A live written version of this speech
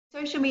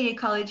Social media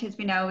college has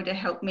been able to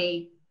help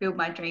me build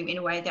my dream in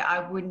a way that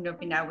I wouldn't have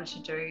been able to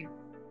do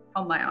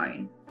on my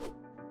own.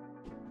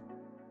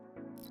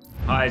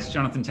 Hi, it's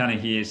Jonathan Tanner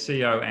here,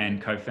 CEO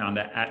and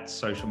co-founder at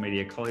Social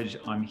Media College.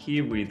 I'm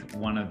here with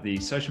one of the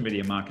social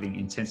media marketing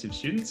intensive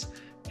students,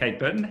 Kate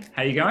Burton.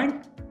 How are you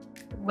going?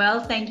 Well,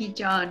 thank you,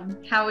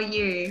 John. How are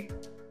you?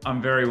 I'm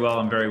very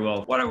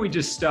well. Why don't we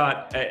just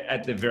start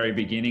at the very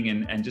beginning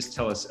and just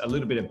tell us a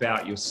little bit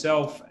about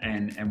yourself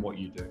and what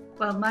you do.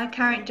 Well, my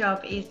current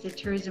job is the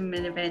Tourism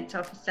and Events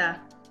Officer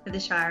for the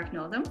Shire of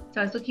Northam. So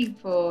I was looking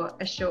for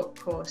a short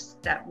course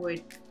that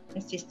would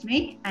assist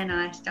me, and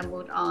I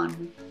stumbled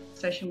on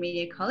Social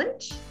Media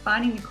College.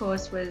 Finding the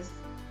course was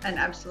an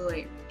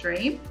absolute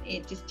dream.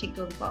 It just ticked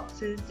all the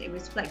boxes. It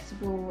was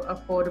flexible,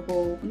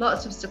 affordable,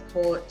 lots of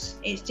support.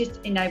 It's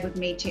just enabled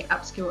me to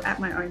upskill at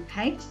my own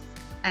pace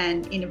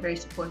and in a very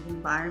supportive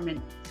environment.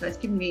 So it's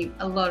given me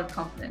a lot of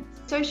confidence.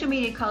 Social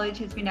Media College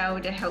has been able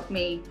to help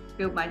me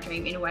build my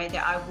dream in a way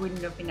that I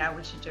wouldn't have been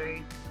able to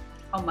do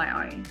on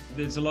my own.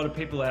 There's a lot of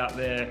people out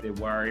there, they're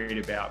worried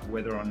about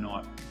whether or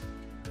not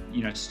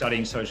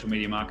studying social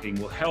media marketing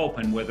will help,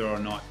 and whether or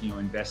not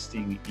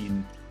investing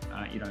in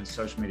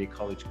social media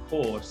college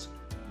course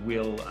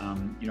will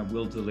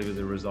deliver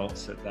the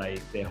results that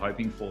they're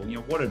hoping for.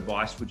 What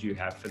advice would you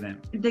have for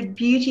them? The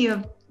beauty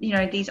of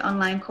these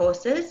online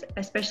courses,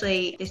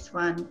 especially this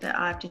one that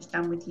I've just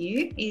done with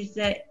you, is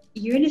that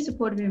you're in a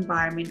supportive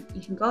environment.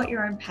 You can go at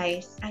your own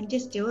pace and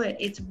just do it.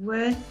 It's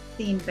worth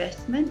the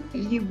investment.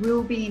 You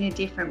will be in a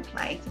different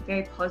place, a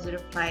very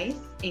positive place,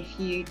 if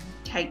you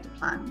take the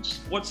plunge.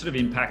 What sort of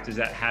impact has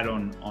that had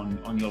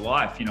on your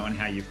life, and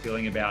how you're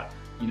feeling about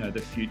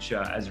the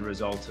future as a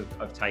result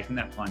of taking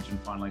that plunge and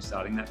finally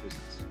starting that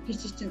business?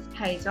 Persistence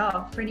pays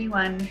off. For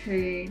anyone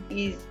who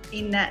is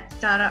in that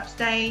startup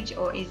stage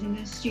or is in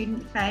the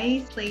student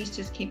phase, please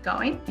just keep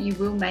going. You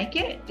will make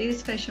it. Do the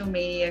social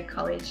media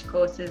college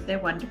courses. They're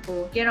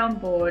wonderful. Get on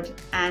board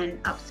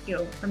and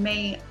upskill. For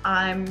me,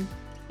 I'm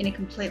in a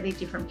completely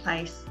different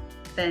place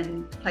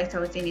than the place I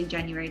was in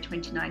January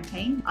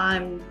 2019.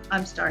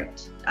 I'm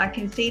stoked. I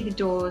can see the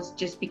doors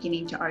just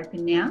beginning to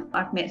open now.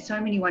 I've met so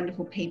many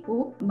wonderful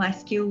people. My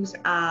skills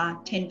are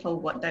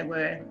tenfold what they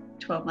were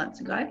 12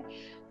 months ago.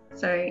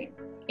 So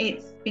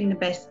it's been the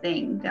best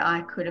thing that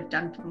I could have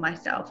done for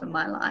myself and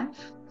my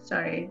life.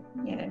 So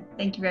yeah,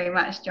 thank you very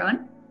much,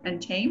 John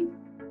and team.